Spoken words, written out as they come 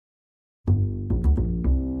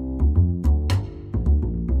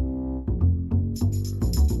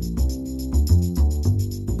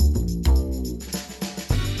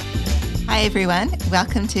Hi everyone,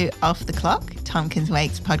 welcome to Off the Clock, Tompkins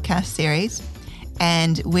Wake's podcast series.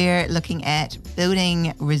 And we're looking at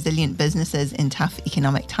building resilient businesses in tough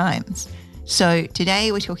economic times. So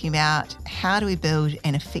today we're talking about how do we build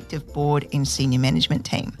an effective board and senior management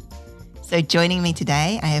team. So joining me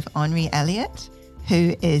today, I have Henri Eliot,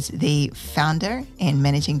 who is the founder and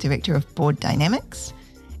managing director of Board Dynamics,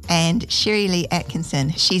 and Cheri-Lee Atkinson.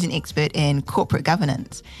 She's an expert in corporate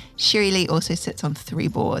governance. Cheri-Lee also sits on 3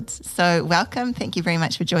 boards. So welcome. Thank you very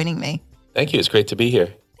much for joining me. Thank you. It's great to be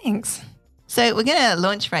here. Thanks. So we're going to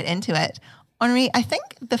launch right into it. Henri, I think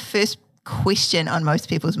the first question on most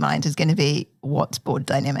people's minds is going to be, what's Board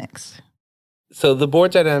Dynamics? So the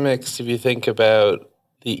Board Dynamics, if you think about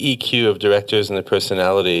the EQ of directors and the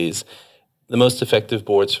personalities, the most effective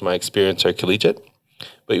boards, from my experience, are collegiate,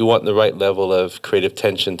 but you want the right level of creative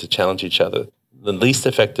tension to challenge each other. The least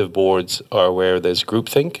effective boards are where there's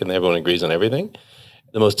groupthink and everyone agrees on everything.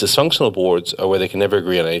 The most dysfunctional boards are where they can never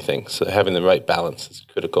agree on anything. So having the right balance is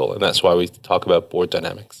critical, and that's why we talk about board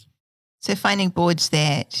dynamics. So finding boards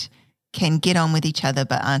that can get on with each other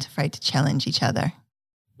but aren't afraid to challenge each other.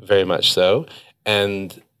 Very much so.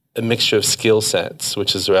 And a mixture of skill sets,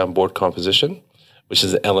 which is around board composition, which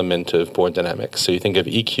is an element of board dynamics. So you think of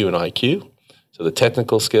EQ and IQ, so the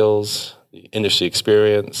technical skills, the industry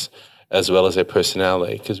experience, as well as their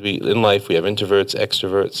personality. Because in life we have introverts,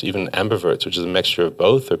 extroverts, even ambiverts, which is a mixture of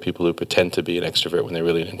both, or people who pretend to be an extrovert when they're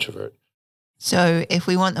really an introvert. So if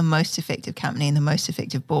we want the most effective company and the most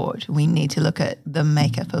effective board, we need to look at the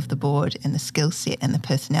makeup of the board and the skill set and the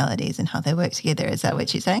personalities and how they work together. Is that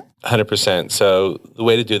what you're saying? 100%. So the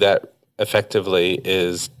way to do that effectively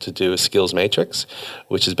is to do a skills matrix,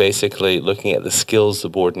 which is basically looking at the skills the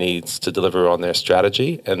board needs to deliver on their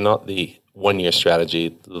strategy, and not the one-year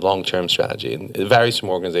strategy, the long-term strategy. And it varies from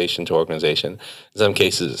organization to organization. In some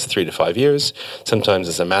cases, it's 3 to 5 years. Sometimes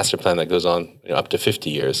it's a master plan that goes on up to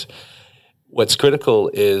 50 years. What's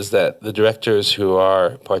critical is that the directors who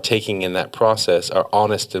are partaking in that process are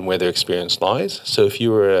honest in where their experience lies. So if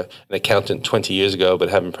you were an accountant 20 years ago but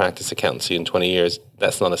haven't practiced accountancy in 20 years,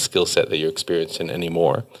 that's not a skill set that you're experiencing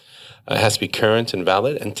anymore. It has to be current and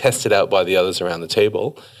valid and tested out by the others around the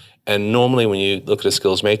table. And normally when you look at a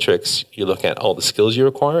skills matrix, you look at all the skills you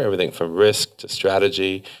require, everything from risk to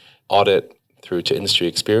strategy, audit, through to industry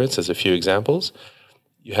experience, as a few examples.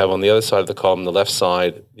 You have on the other side of the column, the left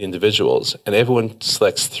side, the individuals, and everyone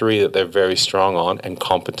selects 3 that they're very strong on and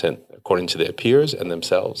competent according to their peers and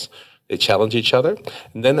themselves. They challenge each other,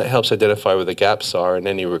 and then that helps identify where the gaps are in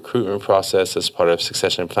any recruitment process as part of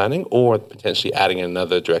succession planning, or potentially adding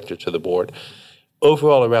another director to the board.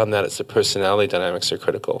 Overall, around that, it's the personality dynamics are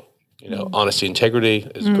critical. Honesty, integrity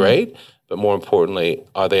is great, but more importantly,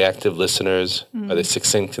 are they active listeners? Are they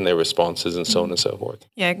succinct in their responses, and so on and so forth?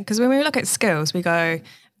 Yeah, because when we look at skills, we go,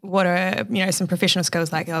 what are some professional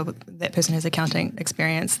skills, like that person has accounting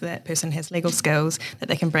experience, that person has legal skills that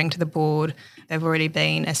they can bring to the board. They've already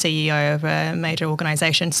been a CEO of a major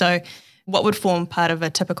organisation. So what would form part of a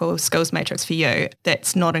typical skills matrix for you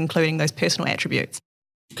that's not including those personal attributes?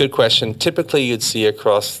 Good question. Typically, you'd see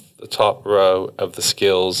across the top row of the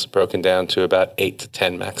skills broken down to about 8 to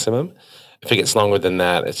 10 maximum. If it gets longer than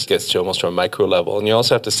that, it gets to almost to a micro level. And you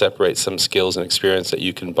also have to separate some skills and experience that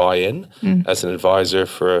you can buy in as an advisor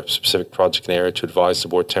for a specific project and area to advise the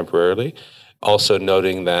board temporarily. Also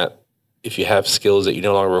noting that if you have skills that you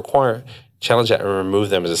no longer require, challenge that and remove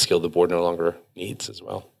them as a skill the board no longer needs as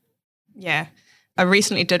well. Yeah. I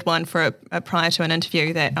recently did one for prior to an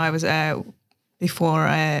interview that I was before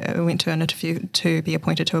I went to an interview to be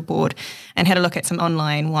appointed to a board, and had a look at some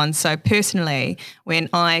online ones. So personally, when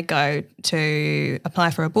I go to apply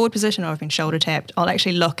for a board position or I've been shoulder tapped, I'll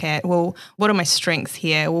actually look at, well, what are my strengths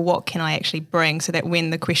here? Well, what can I actually bring so that when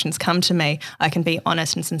the questions come to me, I can be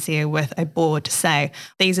honest and sincere with a board to say,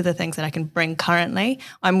 these are the things that I can bring currently.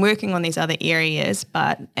 I'm working on these other areas,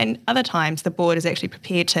 and other times the board is actually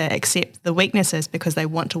prepared to accept the weaknesses because they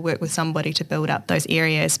want to work with somebody to build up those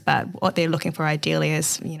areas. But what they're looking for ideally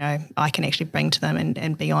is, I can actually bring to them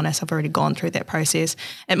and be honest. I've already gone through that process.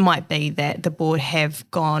 It might be that the board have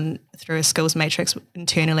gone through a skills matrix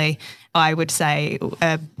internally. I would say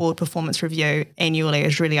a board performance review annually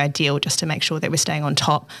is really ideal, just to make sure that we're staying on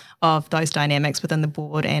top of those dynamics within the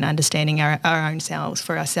board and understanding our own selves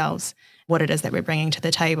for ourselves, what it is that we're bringing to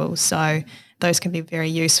the table. So those can be very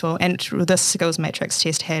useful. And this skills matrix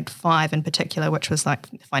test had 5 in particular, which was like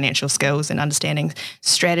financial skills and understanding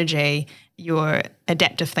strategy, your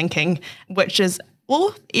adaptive thinking, which is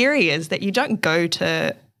all areas that you don't go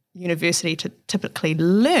to university to typically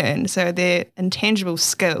learn. So they're intangible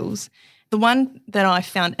skills The one that I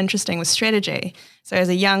found interesting was strategy. So as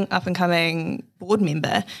a young up-and-coming board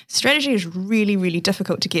member, strategy is really, really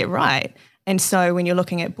difficult to get right. And so when you're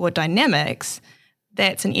looking at board dynamics,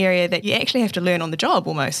 that's an area that you actually have to learn on the job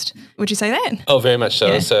almost. Would you say that? Oh, very much so.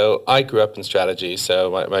 Yeah. So I grew up in strategy. So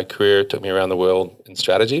my career took me around the world in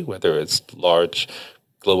strategy, whether it's large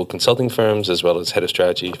global consulting firms as well as head of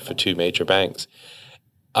strategy for 2 major banks.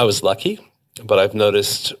 I was lucky, but I've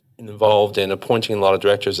noticed involved in appointing a lot of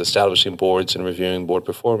directors, establishing boards and reviewing board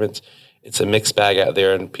performance. It's a mixed bag out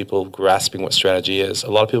there and people grasping what strategy is.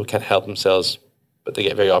 A lot of people can't help themselves, but they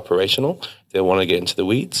get very operational. They want to get into the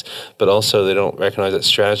weeds, but also they don't recognize that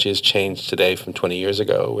strategy has changed today from 20 years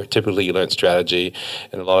ago, where typically you learned strategy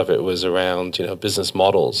and a lot of it was around, business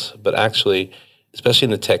models. But actually, especially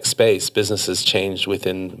in the tech space, business has changed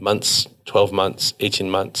within months, 12 months, 18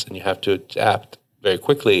 months, and you have to adapt very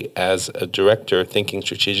quickly as a director thinking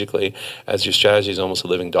strategically, as your strategy is almost a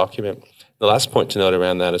living document. The last point to note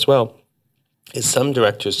around that as well is some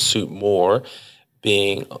directors suit more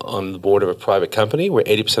being on the board of a private company where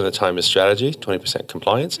 80% of the time is strategy, 20%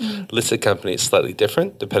 compliance. Listed company is slightly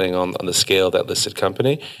different depending on the scale of that listed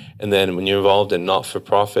company. And then when you're involved in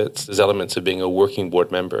not-for-profits, there's elements of being a working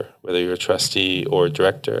board member, whether you're a trustee or a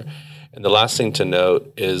director. And the last thing to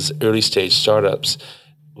note is early stage startups,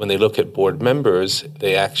 when they look at board members,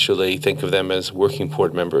 they actually think of them as working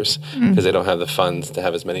board members because they don't have the funds to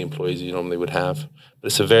have as many employees as you normally would have. But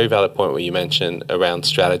it's a very valid point what you mentioned around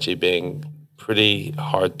strategy being pretty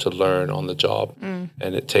hard to learn on the job.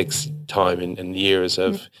 And it takes time and years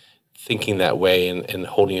of thinking that way and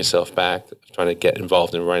holding yourself back, trying to get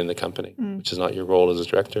involved in running the company, which is not your role as a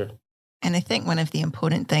director. And I think one of the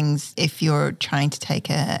important things, if you're trying to take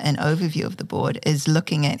an overview of the board, is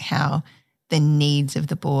looking at how the needs of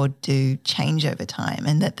the board do change over time,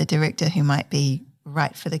 and that the director who might be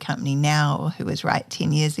right for the company now or who was right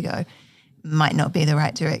 10 years ago might not be the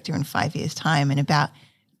right director in 5 years' time, and about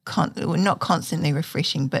not constantly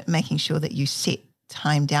refreshing, but making sure that you set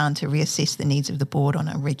time down to reassess the needs of the board on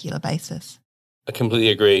a regular basis. I completely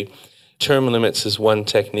agree. Term limits is one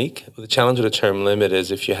technique. The challenge with a term limit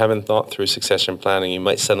is if you haven't thought through succession planning, you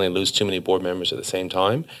might suddenly lose too many board members at the same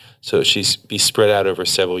time. So it should be spread out over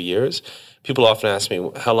several years. People often ask me,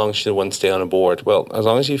 how long should one stay on a board? Well, as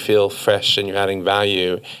long as you feel fresh and you're adding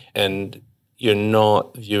value and you're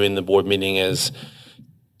not viewing the board meeting as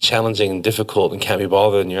challenging and difficult and can't be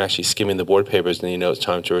bothered, and you're actually skimming the board papers and you know it's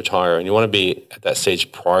time to retire. And you want to be at that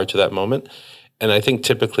stage prior to that moment. And I think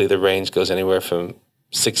typically the range goes anywhere from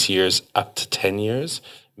 6 years up to 10 years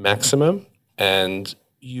maximum. And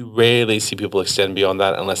you rarely see people extend beyond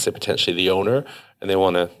that unless they're potentially the owner and they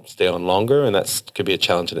want to stay on longer, and that could be a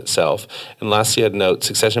challenge in itself. And lastly, I'd note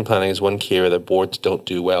succession planning is one key area that boards don't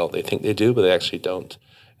do well. They think they do, but they actually don't.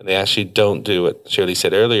 And they actually don't do what Cheri-Lee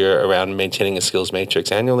said earlier around maintaining a skills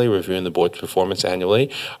matrix annually, reviewing the board's performance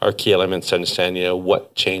annually, are key elements to understand,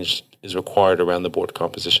 what change is required around the board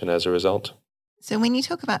composition as a result. So when you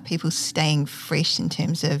talk about people staying fresh in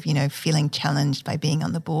terms of, feeling challenged by being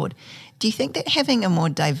on the board, do you think that having a more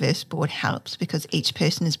diverse board helps because each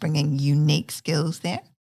person is bringing unique skills there?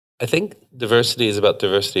 I think diversity is about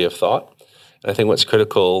diversity of thought. And I think what's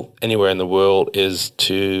critical anywhere in the world is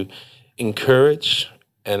to encourage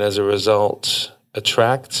and as a result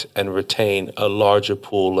attract and retain a larger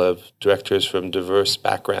pool of directors from diverse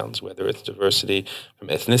backgrounds, whether it's diversity from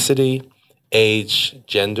ethnicity, age,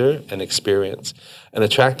 gender, and experience. And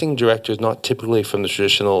attracting directors not typically from the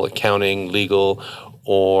traditional accounting, legal,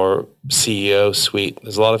 or CEO suite.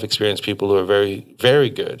 There's a lot of experienced people who are very, very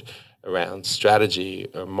good around strategy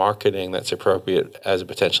or marketing that's appropriate as a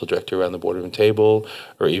potential director around the boardroom table,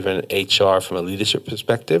 or even HR from a leadership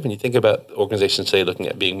perspective. And you think about organizations today looking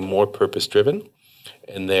at being more purpose-driven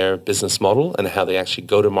in their business model and how they actually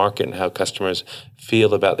go to market and how customers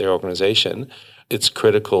feel about their organization. It's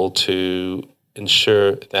critical to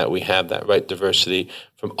ensure that we have that right diversity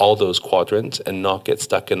from all those quadrants and not get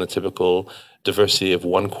stuck in the typical diversity of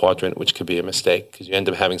one quadrant, which could be a mistake because you end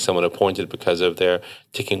up having someone appointed because of their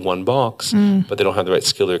ticking one box, but they don't have the right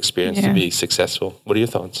skill or experience to be successful. What are your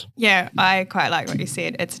thoughts? Yeah, I quite like what you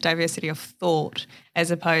said. It's diversity of thought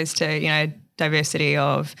as opposed to, diversity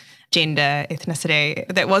of gender, ethnicity.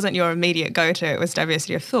 That wasn't your immediate go-to. It was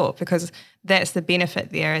diversity of thought because that's the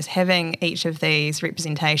benefit there is having each of these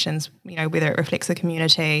representations, whether it reflects the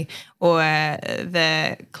community or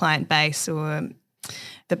the client base or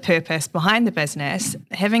the purpose behind the business,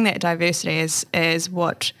 having that diversity is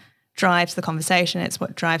what drives the conversation, it's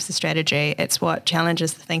what drives the strategy, it's what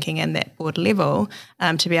challenges the thinking in that board level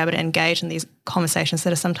to be able to engage in these conversations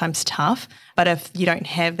that are sometimes tough. But if you don't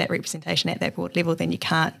have that representation at that board level, then you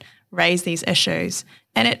can't raise these issues.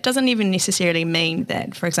 And it doesn't even necessarily mean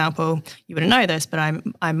that, for example, you wouldn't know this, but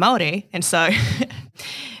I'm Māori, and so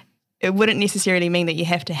it wouldn't necessarily mean that you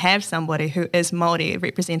have to have somebody who is Māori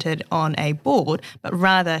represented on a board, but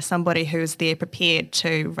rather somebody who is there prepared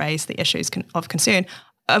to raise the issues of concern.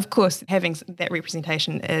 Of course, having that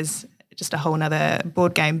representation is just a whole nother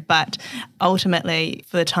board game, but ultimately,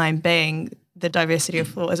 for the time being, the diversity of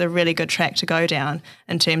thought is a really good track to go down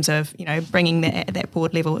in terms of, bringing that at that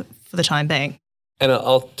board level for the time being. And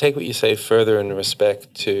I'll take what you say further in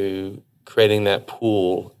respect to creating that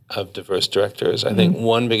pool of diverse directors. I think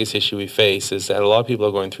one biggest issue we face is that a lot of people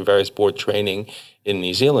are going through various board training in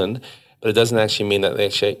New Zealand, but it doesn't actually mean that they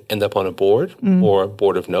actually end up on a board or a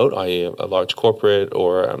board of note, i.e. a large corporate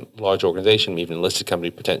or a large organization, even a listed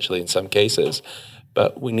company potentially in some cases.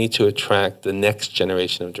 But we need to attract the next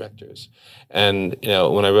generation of directors. And,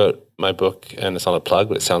 when I wrote my book, and it's not a plug,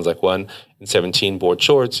 but it sounds like one, in 17 board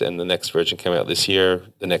shorts, and the next version came out this year,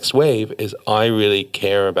 The Next Wave, is I really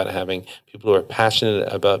care about having people who are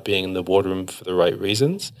passionate about being in the boardroom for the right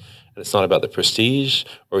reasons. And it's not about the prestige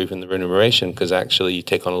or even the remuneration, because actually you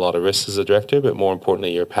take on a lot of risks as a director, but more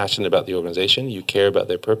importantly, you're passionate about the organization, you care about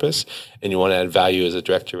their purpose, and you want to add value as a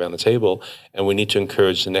director around the table. And we need to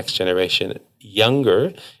encourage the next generation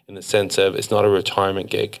younger, in the sense of it's not a retirement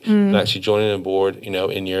gig. But actually joining a board, in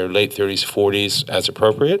your late 30s, 40s as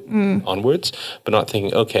appropriate onwards, but not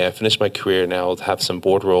thinking, okay, I finished my career, now I'll have some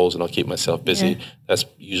board roles and I'll keep myself busy. Yeah. That's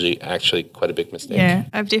usually actually quite a big mistake. Yeah,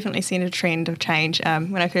 I've definitely seen a trend of change.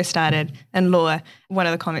 When I first started in law, one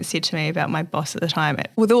of the comments said to me about my boss at the time,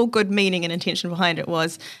 with all good meaning and intention behind it,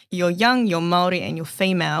 was, you're young, you're Māori and you're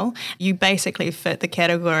female, you basically fit the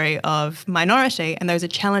category of minority and those are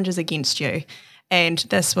challenges against you. And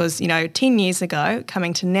this was, 10 years ago,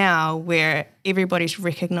 coming to now where everybody's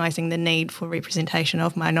recognising the need for representation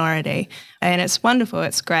of minority. And it's wonderful,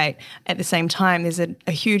 it's great. At the same time, there's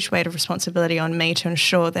a huge weight of responsibility on me to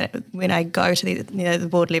ensure that when I go to the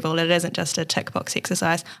board level, it isn't just a tick box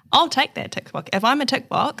exercise. I'll take that tick box. If I'm a tick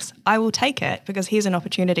box, I will take it because here's an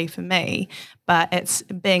opportunity for me. But it's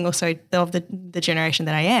being also of the generation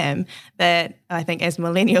that I am, that I think as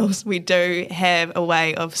millennials, we do have a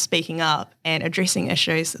way of speaking up and addressing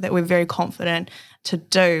issues that we're very confident to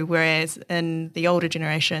do, whereas in the older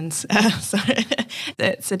generations, so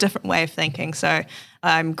it's a different way of thinking. So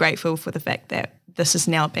I'm grateful for the fact that this is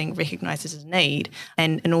now being recognised as a need,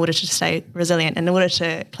 and in order to stay resilient, in order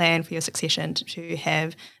to plan for your succession, to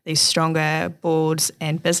have these stronger boards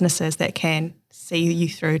and businesses that can see you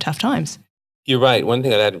through tough times. You're right. One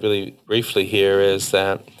thing I'd add really briefly here is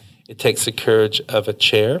that it takes the courage of a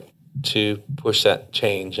chair to push that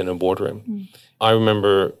change in a boardroom. I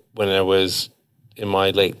remember when I was in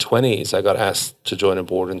my late 20s, I got asked to join a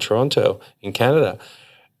board in Toronto, in Canada.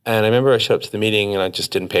 And I remember I showed up to the meeting and I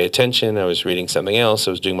just didn't pay attention. I was reading something else.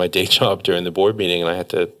 I was doing my day job during the board meeting, and I had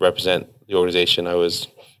to represent the organization I was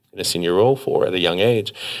in a senior role for at a young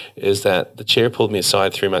age. Is that the chair pulled me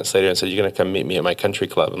aside 3 months later and said, "You're going to come meet me at my country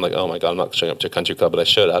club." I'm like, oh my God, I'm not showing up to a country club. But I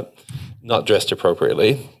showed up, not dressed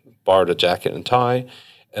appropriately, borrowed a jacket and tie,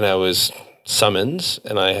 and I was summoned,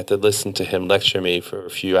 and I had to listen to him lecture me for a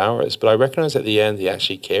few hours. But I recognized at the end he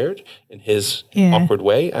actually cared in his awkward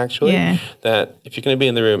way, actually, that if you're going to be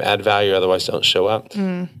in the room, add value, otherwise don't show up.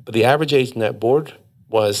 But the average age in that board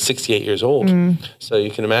was 68 years old. So you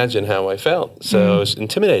can imagine how I felt. So I was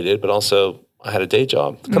intimidated, but also I had a day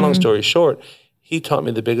job. To cut a long story short, he taught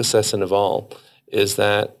me the biggest lesson of all, is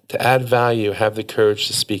that to add value, have the courage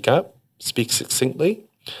to speak up, speak succinctly,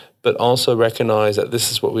 but also recognize that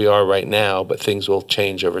this is what we are right now, but things will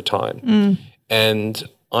change over time. And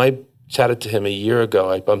I chatted to him a year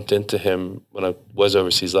ago. I bumped into him when I was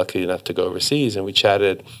overseas, lucky enough to go overseas, and we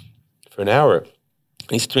chatted for an hour.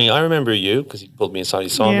 And he said to me, "I remember you," because he pulled me aside. He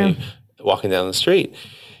saw me walking down the street.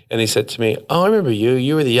 And he said to me, "Oh, I remember you.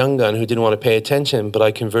 You were the young gun who didn't want to pay attention, but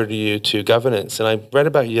I converted you to governance. And I read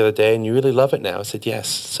about you the other day, and you really love it now." I said, "Yes."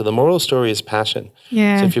 So the moral story is passion.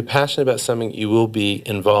 So if you're passionate about something, you will be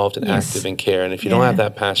involved and active and care. And if you don't have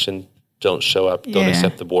that passion, don't show up. Don't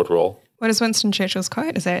accept the board role. What is Winston Churchill's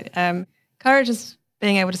quote? Is that courage is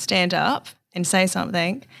being able to stand up and say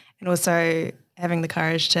something, and also having the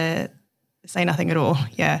courage to say nothing at all.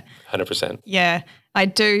 100%. Yeah. I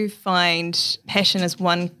do find passion is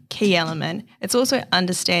one key element. It's also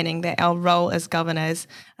understanding that our role as governors,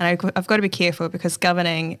 and I've got to be careful because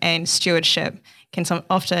governing and stewardship can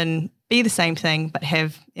often be the same thing, but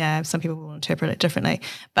have, some people will interpret it differently.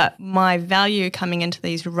 But my value coming into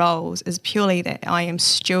these roles is purely that I am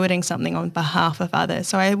stewarding something on behalf of others.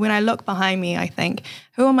 So when I look behind me, I think,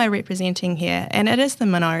 who am I representing here? And it is the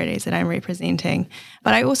minorities that I'm representing.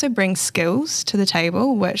 But I also bring skills to the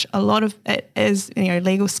table, which a lot of it is,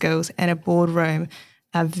 legal skills and a boardroom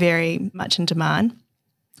are very much in demand.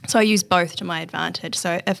 So I use both to my advantage.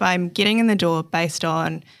 So if I'm getting in the door based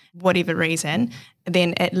on whatever reason,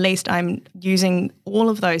 then at least I'm using all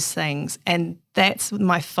of those things, and that's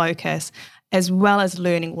my focus, as well as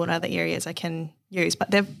learning what other areas I can use.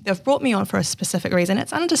 But they've brought me on for a specific reason.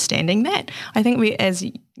 It's understanding that. I think we, as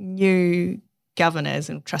new governors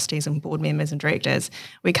and trustees and board members and directors,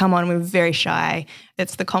 we come on, we're very shy.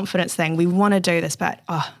 It's the confidence thing. We want to do this, but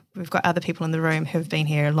we've got other people in the room who've been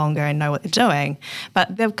here longer and know what they're doing.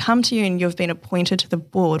 But they'll come to you and you've been appointed to the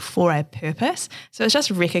board for a purpose. So it's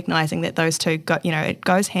just recognising that those two, it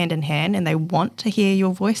goes hand in hand, and they want to hear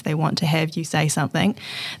your voice. They want to have you say something.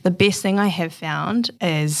 The best thing I have found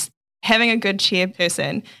is having a good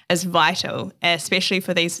chairperson is vital, especially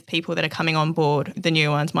for these people that are coming on board, the new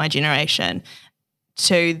ones, my generation,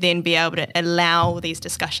 to then be able to allow these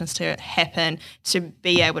discussions to happen, to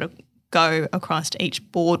be able to go across to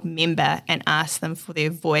each board member and ask them for their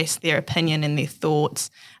voice, their opinion and their thoughts.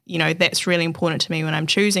 That's really important to me when I'm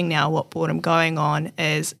choosing now what board I'm going on,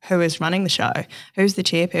 is who is running the show, who's the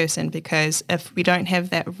chairperson, because if we don't have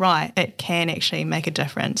that right, it can actually make a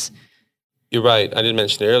difference. You're right. I didn't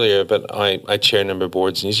mention it earlier, but I chair a number of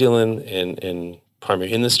boards in New Zealand in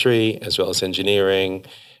primary industry as well as engineering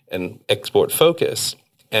and export focus.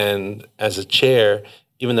 And as a chair,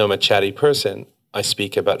 even though I'm a chatty person, I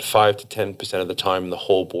speak about 5 to 10% of the time in the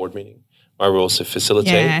whole board meeting. My role is to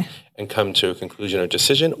facilitate and come to a conclusion or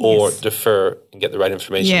decision, or defer and get the right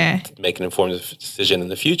information to make an informed decision in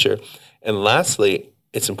the future. And lastly,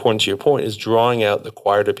 it's important to your point, is drawing out the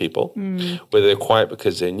quieter people, whether they're quiet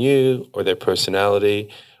because they're new or their personality,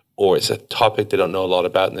 or it's a topic they don't know a lot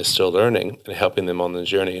about and they're still learning, and helping them on the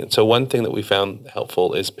journey. And so one thing that we found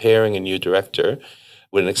helpful is pairing a new director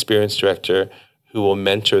with an experienced director who will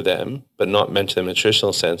mentor them, but not mentor them in a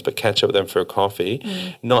traditional sense, but catch up with them for a coffee,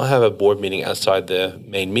 not have a board meeting outside the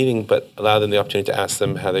main meeting, but allow them the opportunity to ask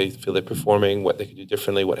them how they feel they're performing, what they could do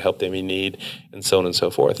differently, what help they may need, and so on and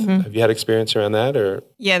so forth. Have you had experience around that? Or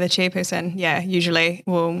the chairperson, usually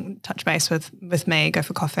will touch base with me, go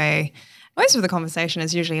for coffee. Most of the conversation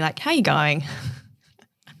is usually like, how are you going?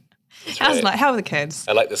 How are the kids?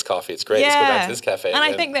 I like this coffee. It's great. Let's go back to this cafe. And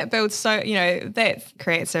I think that builds that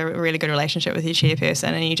creates a really good relationship with your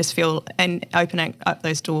chairperson, and you just feel, and opening up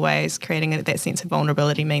those doorways, creating that sense of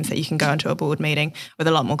vulnerability means that you can go into a board meeting with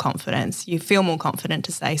a lot more confidence. You feel more confident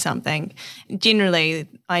to say something. Generally,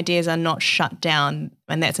 ideas are not shut down,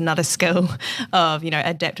 and that's another skill of,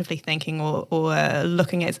 adaptively thinking or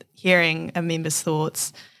looking at, hearing a member's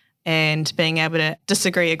thoughts and being able to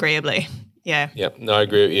disagree agreeably. Yeah, no, I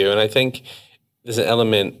agree with you. And I think there's an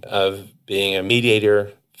element of being a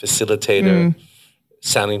mediator, facilitator,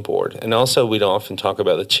 sounding board. And also, we don't often talk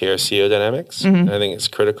about the chair-CEO dynamics. And I think it's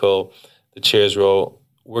critical, the chair's role,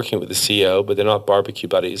 working with the CEO, but they're not barbecue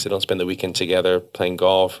buddies. They don't spend the weekend together playing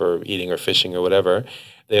golf or eating or fishing or whatever.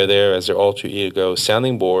 They're there as their alter ego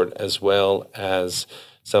sounding board, as well as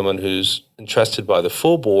someone who's entrusted by the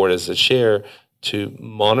full board as the chair to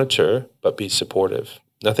monitor but be supportive.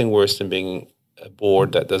 Nothing worse than being a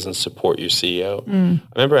board that doesn't support your CEO. I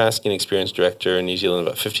remember asking an experienced director in New Zealand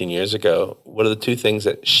about 15 years ago, what are the two things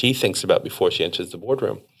that she thinks about before she enters the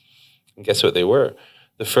boardroom? And guess what they were?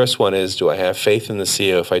 The first one is, do I have faith in the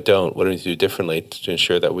CEO? If I don't, what do I need to do differently to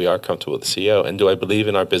ensure that we are comfortable with the CEO? And do I believe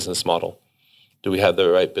in our business model? Do we have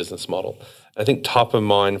the right business model? I think top of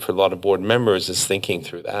mind for a lot of board members is thinking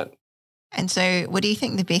through that. And so what do you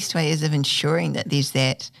think the best way is of ensuring that there's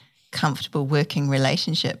that comfortable working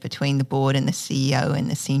relationship between the board and the CEO and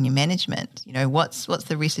the senior management? What's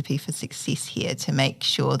the recipe for success here to make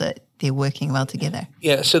sure that they're working well together?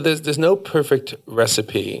 Yeah, so there's no perfect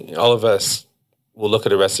recipe. All of us will look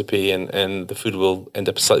at a recipe and the food will end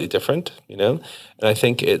up slightly different, And I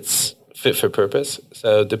think it's fit for purpose.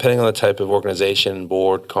 So depending on the type of organization,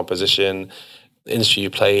 board, composition, the industry you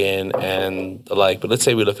play in and the like. But let's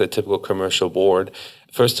say we look at a typical commercial board.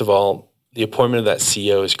 First of all, the appointment of that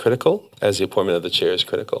CEO is critical, as the appointment of the chair is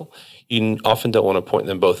critical. You often don't want to appoint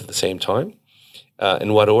them both at the same time.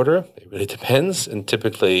 In what order? It really depends. And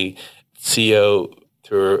typically, CEO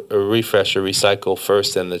through a refresh or recycle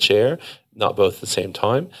first, then the chair, not both at the same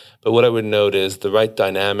time. But what I would note is the right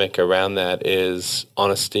dynamic around that is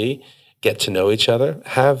honesty, get to know each other,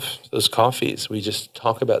 have those coffees. We just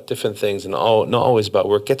talk about different things and not always about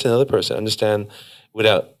work. Get to know the person, understand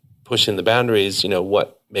without pushing the boundaries,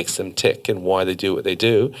 what makes them tick and why they do what they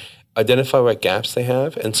do, identify what gaps they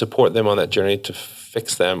have and support them on that journey to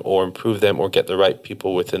fix them or improve them or get the right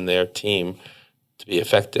people within their team to be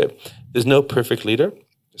effective. There's no perfect leader.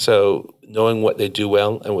 So knowing what they do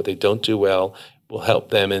well and what they don't do well will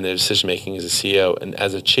help them in their decision-making as a CEO. And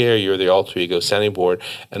as a chair, you're the alter ego sounding board.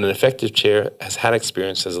 And an effective chair has had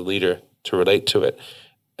experience as a leader to relate to it.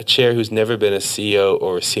 A chair who's never been a CEO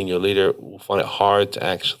or a senior leader will find it hard to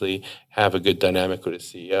actually have a good dynamic with a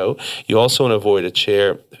CEO. You also want to avoid a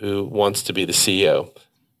chair who wants to be the CEO.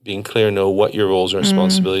 Being clear, know what your roles and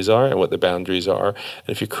responsibilities are and what the boundaries are. And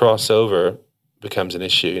if you cross over, becomes an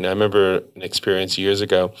issue. I remember an experience years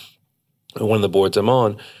ago, on one of the boards I'm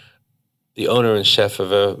on, the owner and chef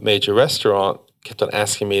of a major restaurant kept on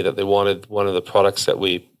asking me that they wanted one of the products that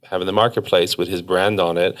we have in the marketplace with his brand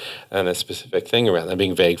on it and a specific thing around that,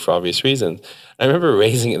 being vague for obvious reasons. I remember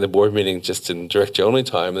raising it in the board meeting just in director-only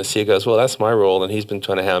time, and the CEO goes, well, that's my role, and he's been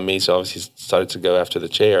trying to hound me, so obviously he's started to go after the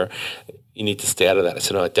chair. You need to stay out of that. I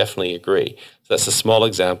said, no, I definitely agree. So that's a small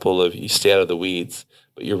example of you stay out of the weeds,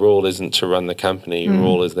 but your role isn't to run the company. Your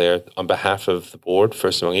role is there on behalf of the board,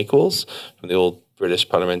 first among equals, from the old British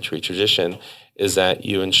parliamentary tradition, is that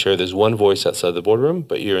you ensure there's one voice outside the boardroom,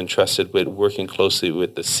 but you're entrusted with working closely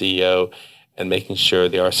with the CEO and making sure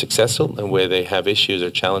they are successful, and where they have issues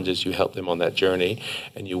or challenges, you help them on that journey,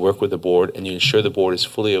 and you work with the board, and you ensure the board is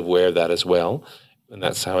fully aware of that as well. And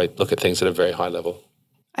that's how I look at things at a very high level.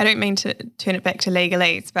 I don't mean to turn it back to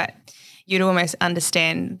legalese, but you'd almost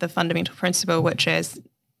understand the fundamental principle, which is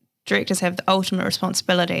directors have the ultimate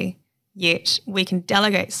responsibility, yet we can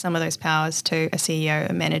delegate some of those powers to a CEO,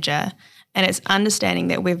 a manager, and it's understanding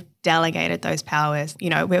that we've delegated those powers.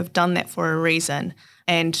 We've done that for a reason,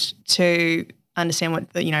 and to understand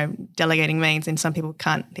what delegating means, and some people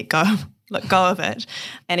can't let go of it.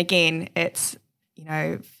 And again, it's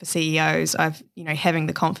for CEOs, having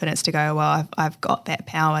the confidence to go, well, I've got that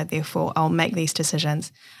power, therefore I'll make these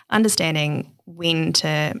decisions. Understanding when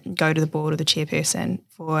to go to the board or the chairperson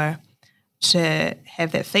to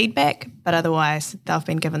have that feedback, but otherwise they've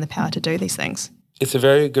been given the power to do these things. It's a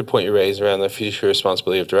very good point you raise around the fiduciary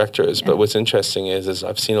responsibility of directors. Yeah. But what's interesting is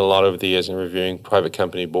I've seen a lot over the years in reviewing private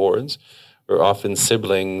company boards where often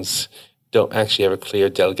siblings don't actually have a clear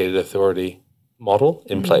delegated authority model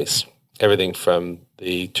in place. Everything from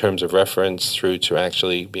the terms of reference through to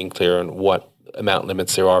actually being clear on what amount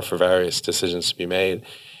limits there are for various decisions to be made.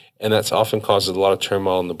 And that's often causes a lot of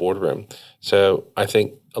turmoil in the boardroom. So I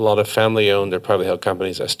think a lot of family-owned or privately held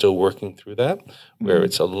companies are still working through that, where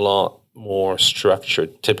it's a lot more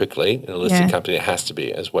structured. Typically, in a listed company, it has to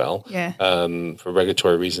be as well, for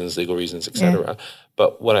regulatory reasons, legal reasons, etc. Yeah.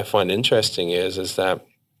 But what I find interesting is that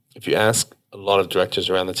if you ask a lot of directors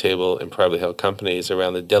around the table in privately held companies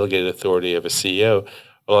around the delegated authority of a CEO,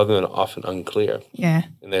 a lot of them are often unclear. Yeah.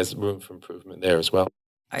 And there's room for improvement there as well.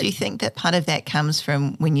 Do you think that part of that comes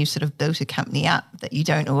from when you sort of built a company up, that you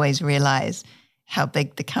don't always realize how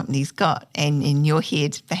big the company's got? And in your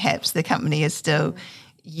head, perhaps the company is still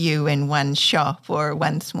you in one shop or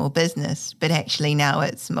one small business, but actually now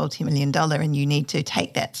it's multi-million-dollar, and you need to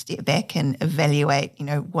take that step back and evaluate,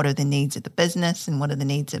 what are the needs of the business and what are the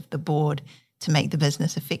needs of the board to make the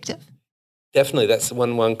business effective? Definitely, that's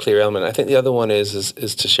one clear element. I think the other one is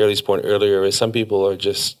to Cheri-Lee's point earlier, is some people are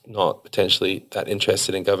just not potentially that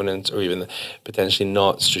interested in governance, or even potentially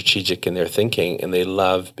not strategic in their thinking, and they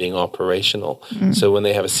love being operational. So when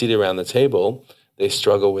they have a seat around the table, they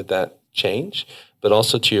struggle with that change. But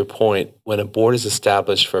also, to your point, when a board is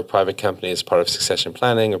established for a private company as part of succession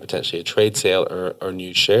planning or potentially a trade sale or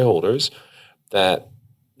new shareholders, that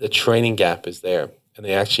the training gap is there. And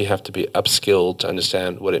they actually have to be upskilled to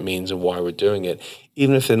understand what it means and why we're doing it.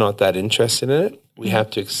 Even if they're not that interested in it, we have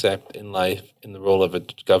to accept in life, in the role of a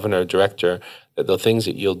governor or director, that the things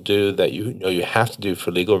that you'll do that you have to do for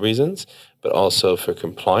legal reasons, but also for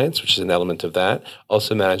compliance, which is an element of that.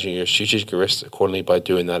 Also managing your strategic risks accordingly by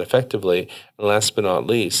doing that effectively. And last but not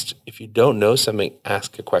least, if you don't know something,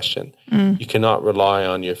 ask a question. You cannot rely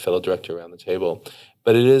on your fellow director around the table.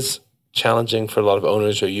 But it is challenging for a lot of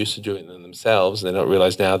owners who are used to doing them themselves. They don't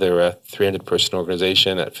realize now they're a 300-person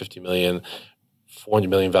organization at 50 million, 400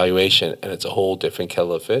 million valuation, and it's a whole different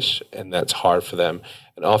kettle of fish, and that's hard for them.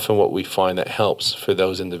 And often what we find that helps for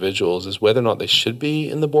those individuals is whether or not they should be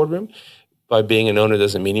in the boardroom. By being an owner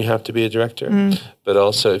doesn't mean you have to be a director, but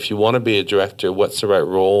also if you want to be a director, what's the right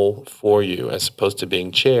role for you, as opposed to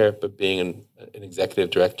being chair, but being an executive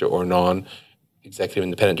director or non-executive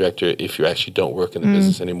independent director if you actually don't work in the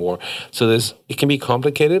business anymore. So it can be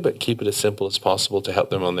complicated, but keep it as simple as possible to help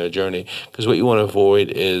them on their journey. Because what you want to avoid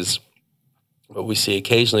is But we see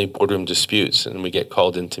occasionally boardroom disputes, and we get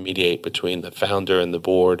called in to mediate between the founder and the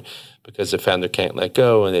board because the founder can't let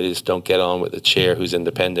go and they just don't get on with the chair who's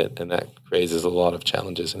independent, and that raises a lot of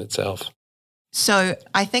challenges in itself. So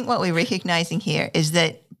I think what we're recognizing here is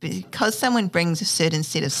that because someone brings a certain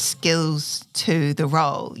set of skills to the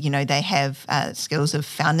role, they have skills of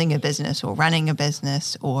founding a business or running a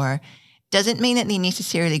business, or doesn't mean that they're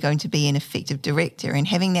necessarily going to be an effective director. And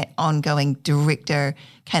having that ongoing director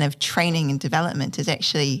kind of training and development is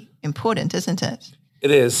actually important, isn't it? It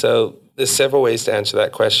is. So there's several ways to answer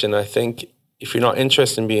that question. I think if you're not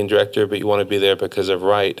interested in being director, but you want to be there because of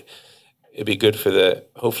right, it'd be good for the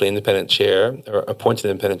hopefully independent chair or appointed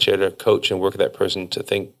independent chair to coach and work with that person to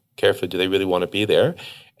think carefully, do they really want to be there?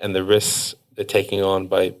 And the risks they're taking on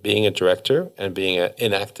by being a director and being an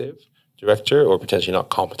inactive director or potentially not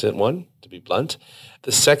competent one, to be blunt.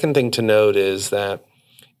 The second thing to note is that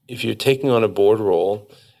if you're taking on a board role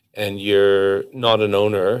and you're not an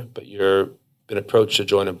owner, but you're been approached to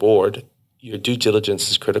join a board, your due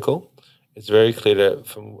diligence is critical. It's very clear that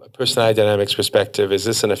from a personality dynamics perspective, is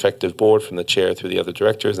this an effective board from the chair through the other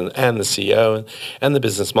directors and the CEO and the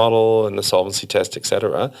business model and the solvency test, et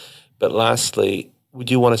cetera. But lastly,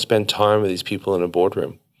 would you want to spend time with these people in a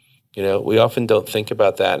boardroom? We often don't think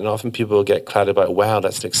about that, and often people get clouded by, wow,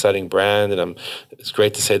 that's an exciting brand, and it's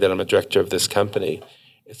great to say that I'm a director of this company.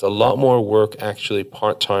 It's a lot more work actually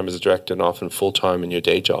part-time as a director and often full-time in your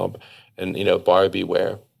day job, and, buyer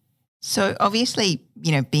beware. So obviously,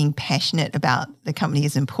 being passionate about the company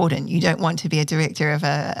is important. You don't want to be a director of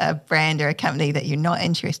a brand or a company that you're not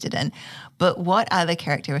interested in. But what other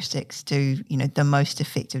characteristics do, the most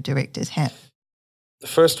effective directors have? The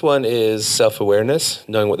first one is self-awareness,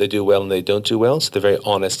 knowing what they do well and they don't do well. So they're very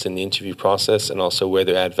honest in the interview process and also where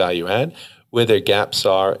they add value add, where their gaps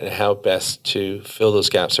are and how best to fill those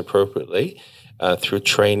gaps appropriately through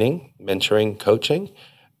training, mentoring, coaching.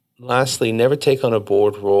 Lastly, never take on a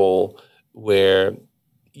board role where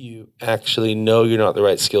you actually know you're not the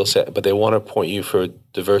right skill set, but they want to appoint you for a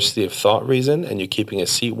diversity of thought reason and you're keeping a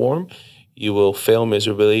seat warm. You will fail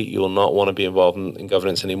miserably. You will not want to be involved in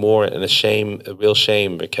governance anymore. And a real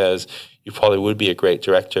shame, because you probably would be a great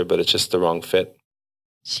director, but it's just the wrong fit.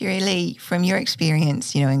 Cheri-Lee, from your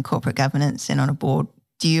experience, in corporate governance and on a board,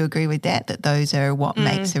 do you agree with that those are what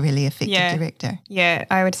makes a really effective director? Yeah,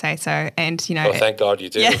 I would say so. And, Oh, thank God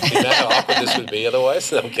you do. Yeah. You know how awkward this would be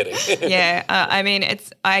otherwise? No, I'm kidding.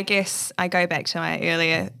 I guess I go back to my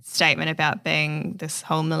earlier statement about being this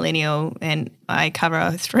whole millennial, and I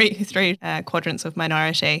cover three quadrants of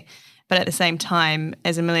minority. But at the same time,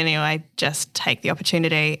 as a millennial, I just take the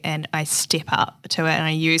opportunity and I step up to it and I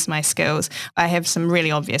use my skills. I have some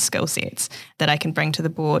really obvious skill sets that I can bring to the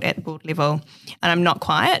board at the board level, and I'm not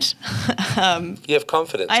quiet. You have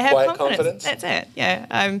confidence. I have quiet confidence. That's it,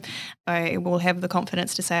 yeah. I will have the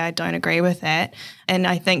confidence to say I don't agree with that. And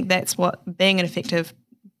I think that's what being an effective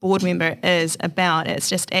board member is about. It's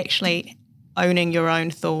just actually owning your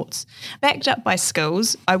own thoughts, backed up by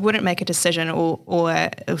skills. I wouldn't make a decision or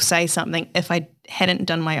say something if I hadn't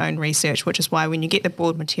done my own research, which is why when you get the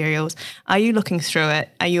board materials, are you looking through it?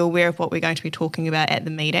 Are you aware of what we're going to be talking about at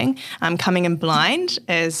the meeting? Coming in blind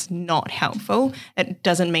is not helpful. It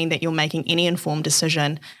doesn't mean that you're making any informed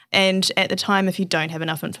decision. And at the time, if you don't have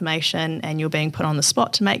enough information and you're being put on the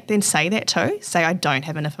spot to make, then say that too. Say, I don't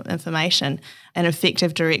have enough information. An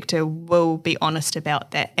effective director will be honest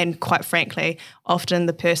about that. And quite frankly, often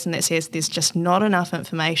the person that says there's just not enough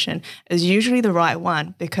information is usually the right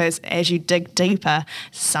one, because as you dig deeper,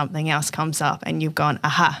 something else comes up and you've gone,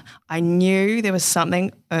 aha, I knew there was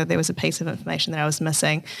something, there was a piece of information that I was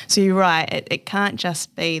missing. So you're right, it can't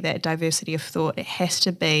just be that diversity of thought. It has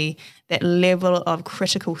to be that level of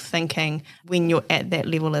critical thinking when you're at that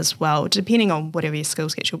level as well, depending on whatever your skill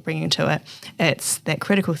set you're bringing to it. It's that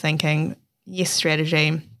critical thinking, yes,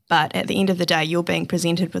 strategy, but at the end of the day, you're being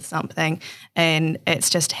presented with something and it's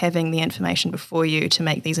just having the information before you to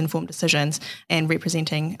make these informed decisions and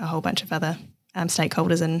representing a whole bunch of other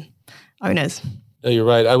stakeholders and owners. No, you're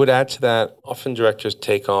right. I would add to that, often directors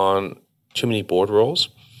take on too many board roles,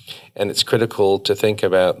 and it's critical to think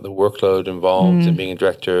about the workload involved in being a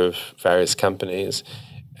director of various companies.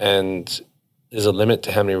 And there's a limit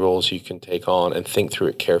to how many roles you can take on, and think through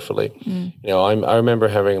it carefully. I remember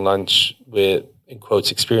having lunch with, in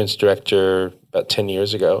quotes, experienced director about 10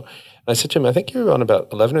 years ago. And I said to him, I think you're on about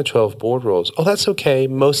 11 or 12 board roles. Oh, that's okay.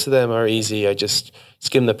 Most of them are easy. I just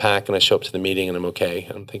skim the pack and I show up to the meeting and I'm okay.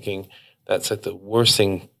 And I'm thinking, that's like the worst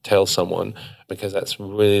thing to tell someone, because that's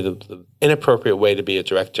really the inappropriate way to be a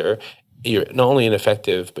director. you're not only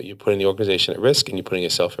ineffective, but you're putting the organization at risk and you're putting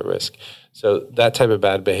yourself at risk. So that type of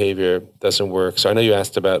bad behavior doesn't work. So I know you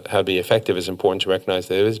asked about how to be effective. It's important to recognize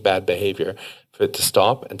that it is bad behavior for it to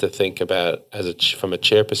stop and to think about, from a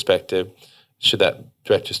chair perspective, should that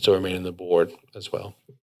director still remain on the board as well?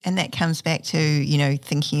 And that comes back to,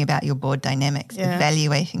 thinking about your board dynamics,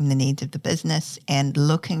 evaluating the needs of the business and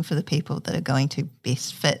looking for the people that are going to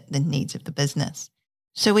best fit the needs of the business.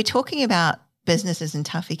 So we're talking about businesses in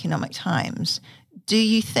tough economic times. Do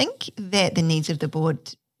you think that the needs of the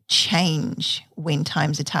board change when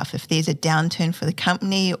times are tough? If there's a downturn for the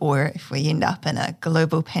company or if we end up in a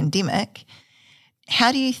global pandemic,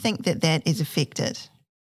 how do you think that that is affected?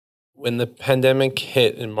 When the pandemic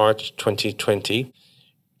hit in March 2020,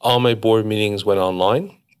 all my board meetings went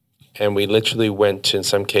online, and we literally went to, in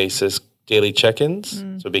some cases, daily check-ins,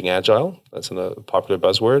 so being agile, that's a popular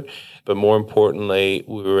buzzword. But more importantly,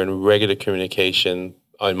 we were in regular communication,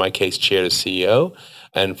 in my case, chair to CEO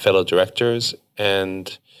and fellow directors.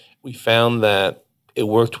 And we found that it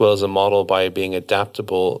worked well as a model by being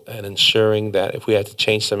adaptable and ensuring that if we had to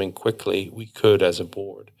change something quickly, we could as a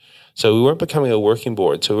board. So we weren't becoming a working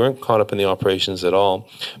board, so we weren't caught up in the operations at all,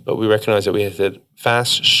 but we recognized that we had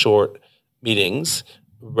fast, short meetings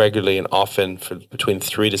regularly and often for between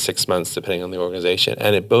 3 to 6 months, depending on the organization.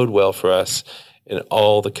 And it bode well for us in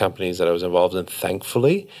all the companies that I was involved in,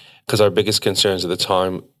 thankfully, because our biggest concerns at the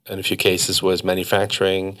time, in a few cases, was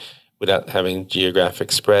manufacturing without having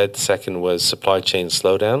geographic spread. Second was supply chain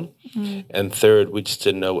slowdown. And third, we just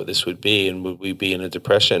didn't know what this would be. And would we be in a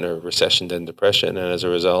depression or recession, then depression? And as a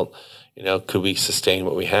result, could we sustain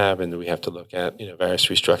what we have? And do we have to look at, various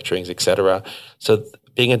restructurings, et cetera? So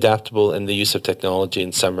being adaptable and the use of technology,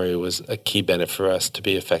 in summary, was a key benefit for us to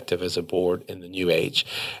be effective as a board in the new age.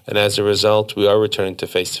 And as a result, we are returning to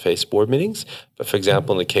face-to-face board meetings. But for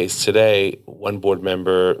example, in the case today, one board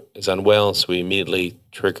member is unwell, so we immediately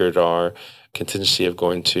triggered our contingency of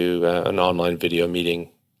going to an online video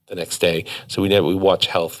meeting the next day. So we watch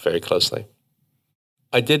health very closely.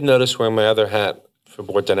 I did notice, wearing my other hat for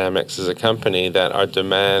Board Dynamics as a company, that our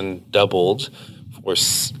demand doubled for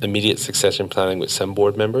immediate succession planning with some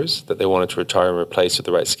board members that they wanted to retire and replace with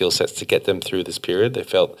the right skill sets to get them through this period. They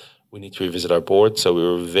felt we need to revisit our board, so we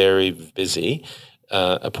were very busy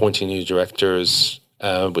appointing new directors.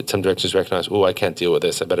 But some directors recognized, I can't deal with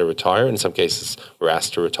this, I better retire. In some cases, we're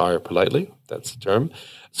asked to retire politely, that's the term.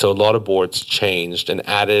 So a lot of boards changed and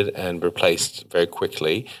added and replaced very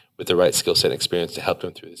quickly with the right skill set and experience to help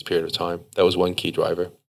them through this period of time. That was one key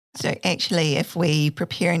driver. So actually, if we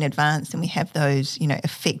prepare in advance and we have those,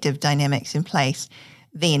 effective dynamics in place,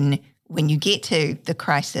 then when you get to the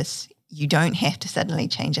crisis, you don't have to suddenly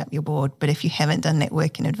change up your board. But if you haven't done that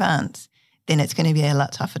work in advance, then it's going to be a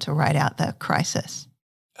lot tougher to ride out the crisis.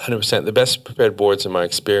 100%. The best prepared boards, in my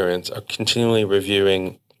experience, are continually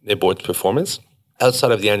reviewing their board's performance.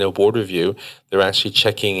 Outside of the annual board review, they're actually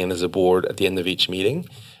checking in as a board at the end of each meeting.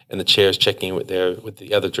 And the chair is checking in with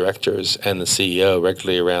the other directors and the CEO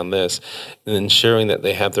regularly around this, and ensuring that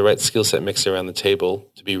they have the right skill set mix around the table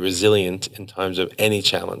to be resilient in times of any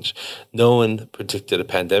challenge. No one predicted a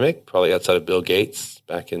pandemic, probably outside of Bill Gates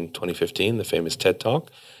back in 2015, the famous TED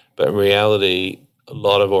Talk. But in reality, a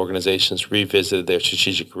lot of organizations revisited their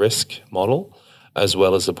strategic risk model as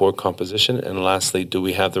well as the board composition. And lastly, do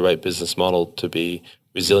we have the right business model to be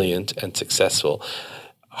resilient and successful?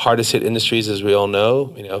 Hardest hit industries, as we all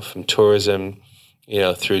know, from tourism,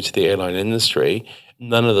 through to the airline industry,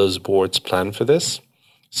 none of those boards planned for this.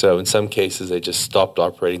 So in some cases, they just stopped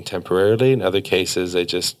operating temporarily. In other cases, they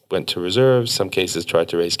just went to reserves. Some cases tried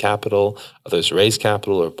to raise capital. Others raised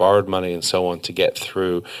capital or borrowed money and so on to get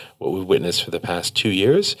through what we've witnessed for the past 2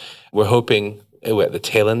 years. We're hoping we're at the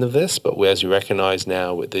tail end of this, but as we recognize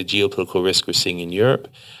now with the geopolitical risk we're seeing in Europe,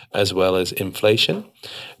 as well as inflation,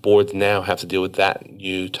 boards now have to deal with that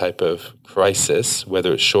new type of crisis,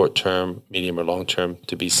 whether it's short-term, medium, or long-term,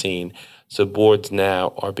 to be seen. So boards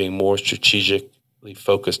now are being more strategically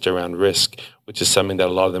focused around risk, which is something that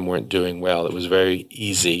a lot of them weren't doing well. It was very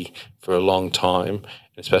easy for a long time,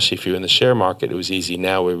 especially if you're in the share market, it was easy.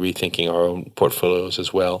 Now we're rethinking our own portfolios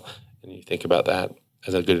as well, and you think about that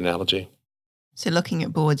as a good analogy. So looking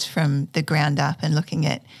at boards from the ground up and looking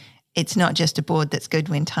at, it's not just a board that's good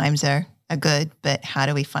when times are good, but how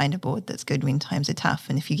do we find a board that's good when times are tough?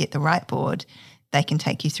 And if you get the right board, they can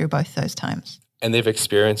take you through both those times. And they've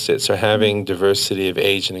experienced it. So having diversity of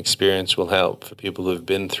age and experience will help for people who have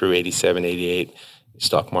been through 87, 88,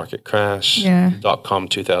 stock market crash, .com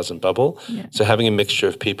 2000 bubble. Yeah. So having a mixture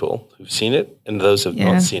of people who've seen it and those who have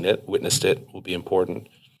not seen it, witnessed it, will be important.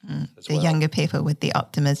 The younger people with the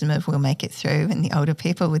optimism of we'll make it through, and the older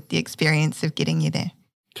people with the experience of getting you there.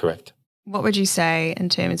 Correct. What would you say in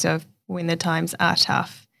terms of when the times are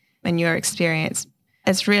tough, in your experience?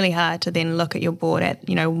 It's really hard to then look at your board at,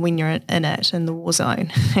 when you're in it, in the war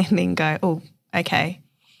zone, and then go, oh, okay,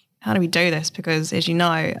 how do we do this? Because as you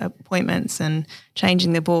know, appointments and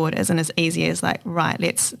changing the board isn't as easy as like, right,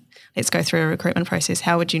 let's go through a recruitment process.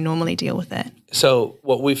 How would you normally deal with that? So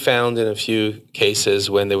what we found in a few cases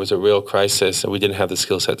when there was a real crisis and we didn't have the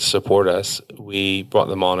skill set to support us, we brought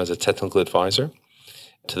them on as a technical advisor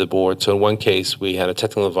to the board. So in one case, we had a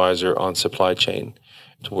technical advisor on supply chain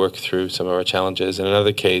to work through some of our challenges. In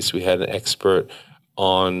another case, we had an expert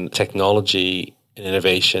on technology and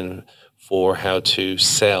innovation for how to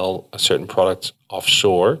sell a certain product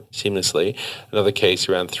offshore seamlessly. Another case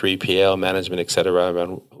around 3PL management, et cetera,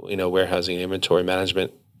 around warehousing and inventory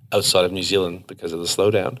management outside of New Zealand because of the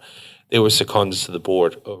slowdown. They were seconded to the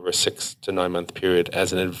board over a 6 to 9 month period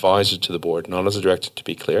as an advisor to the board, not as a director, to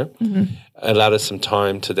be clear. Mm-hmm. It allowed us some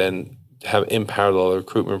time to then have in parallel a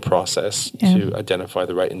recruitment process to identify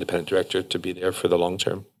the right independent director to be there for the long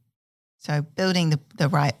term. So building the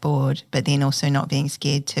right board, but then also not being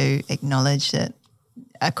scared to acknowledge that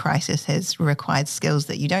a crisis has required skills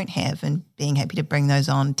that you don't have, and being happy to bring those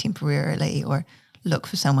on temporarily or look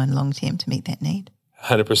for someone long term to meet that need.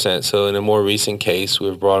 100%. So in a more recent case,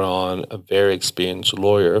 we've brought on a very experienced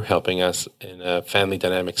lawyer helping us in a family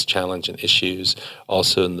dynamics challenge and issues,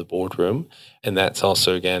 also in the boardroom. And that's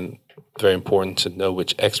also, again, very important to know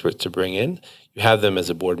which expert to bring in. You have them as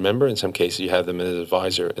a board member. In some cases, you have them as an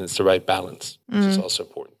advisor, and it's the right balance, which is also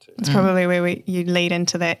important too. It's probably where you lead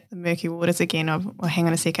into that murky waters again of, well, hang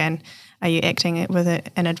on a second, are you acting with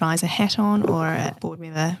an advisor hat on or a board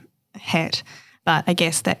member hat? But I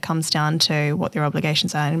guess that comes down to what their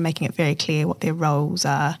obligations are and making it very clear what their roles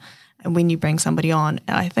are. And when you bring somebody on,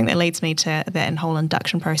 I think that leads me to that whole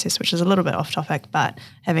induction process, which is a little bit off topic, but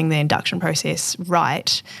having the induction process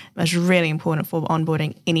right is really important for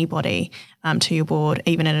onboarding anybody to your board,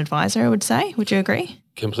 even an advisor, I would say. Would you agree?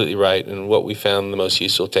 Completely right. And what we found the most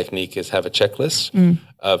useful technique is have a checklist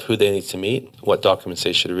of who they need to meet, what documents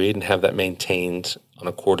they should read, and have that maintained on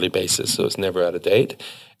a quarterly basis so it's never out of date.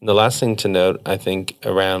 And the last thing to note, I think,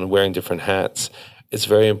 around wearing different hats, it's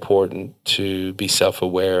very important to be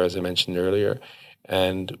self-aware, as I mentioned earlier,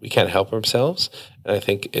 and we can't help ourselves. And I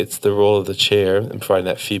think it's the role of the chair in providing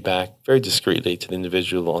that feedback very discreetly to the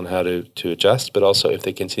individual on how to adjust, but also if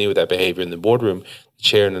they continue with that behavior in the boardroom, the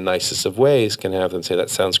chair in the nicest of ways can have them say, that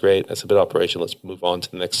sounds great, that's a bit operational, let's move on to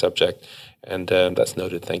the next subject. And that's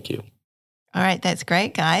noted, thank you. All right, that's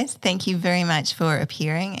great, guys. Thank you very much for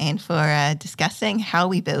appearing and for discussing how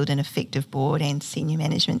we build an effective board and senior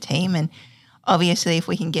management team. And obviously, if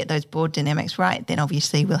we can get those board dynamics right, then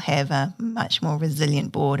obviously we'll have a much more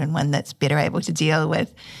resilient board and one that's better able to deal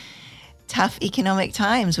with tough economic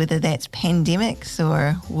times, whether that's pandemics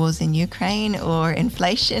or wars in Ukraine or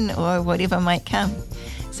inflation or whatever might come.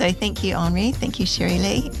 So thank you, Henri. Thank you,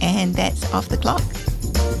 Cheri-Lee. And that's Off the Clock.